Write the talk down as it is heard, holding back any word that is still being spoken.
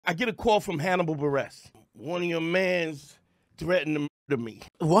I get a call from Hannibal Buress. One of your mans threatened to murder me.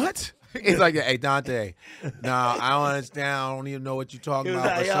 What? It's like, hey, Dante, no, I don't understand. I don't even know what you're talking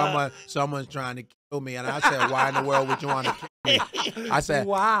about, but someone's trying to kill me. And I said, why in the world would you want to kill me? I said,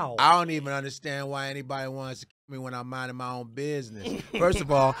 wow. I don't even understand why anybody wants to kill me when I'm minding my own business. First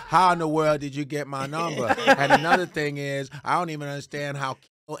of all, how in the world did you get my number? And another thing is, I don't even understand how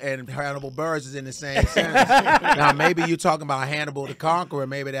and Hannibal Buress is in the same sentence. Now, maybe you're talking about Hannibal the Conqueror.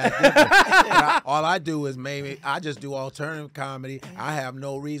 Maybe that's different. All I do is I just do alternative comedy. I have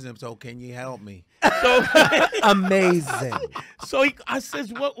no reason. So can you help me? So amazing. So I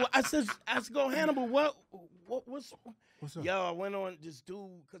says, what? I said, go Hannibal. What's up? Yo, I went on this dude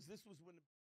because this was when.